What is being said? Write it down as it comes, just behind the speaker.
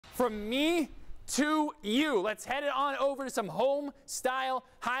from me to you. Let's head it on over to some Homestyle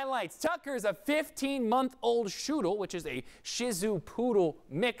highlights. Tucker's a 15-month-old Shoodle, which is a Shih Tzu Poodle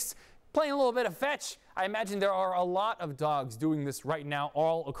mix, playing a little bit of fetch. I imagine there are a lot of dogs doing this right now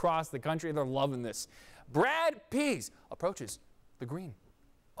all across the country. They're loving this. Brad Pease approaches the green.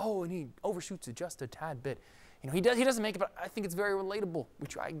 Oh, and he overshoots it just a tad bit. You know, he doesn't make it, but I think it's very relatable. We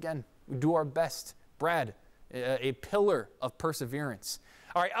try again. We do our best. Brad, a pillar of perseverance.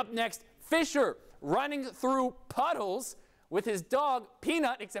 All right, up next, Fisher running through puddles with his dog,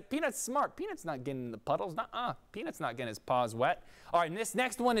 Peanut, except Peanut's smart. Peanut's not getting in the puddles. Peanut's not getting his paws wet. All right, and this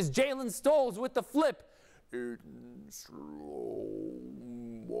next one is Jalen Stoles with the flip. In slow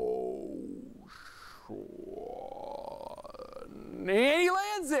motion. And he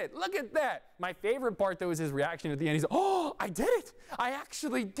lands it. Look at that. My favorite part, though, is his reaction at the end. He's like, oh, I did it. I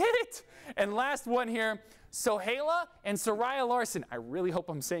actually did it. And last one here, Sohaila and Soraya Larson. I really hope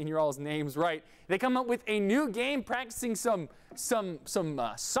I'm saying your all's names right. They come up with a new game, practicing some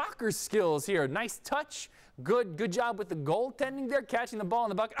soccer skills here. Nice touch. Good job with the goaltending there, catching the ball in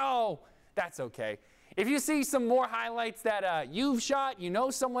the bucket. Oh, that's okay. If you see some more highlights that you've shot, you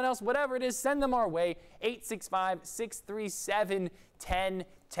know someone else, whatever it is, send them our way.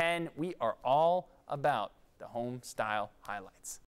 865-637-1010. We are all about the Homestyle highlights.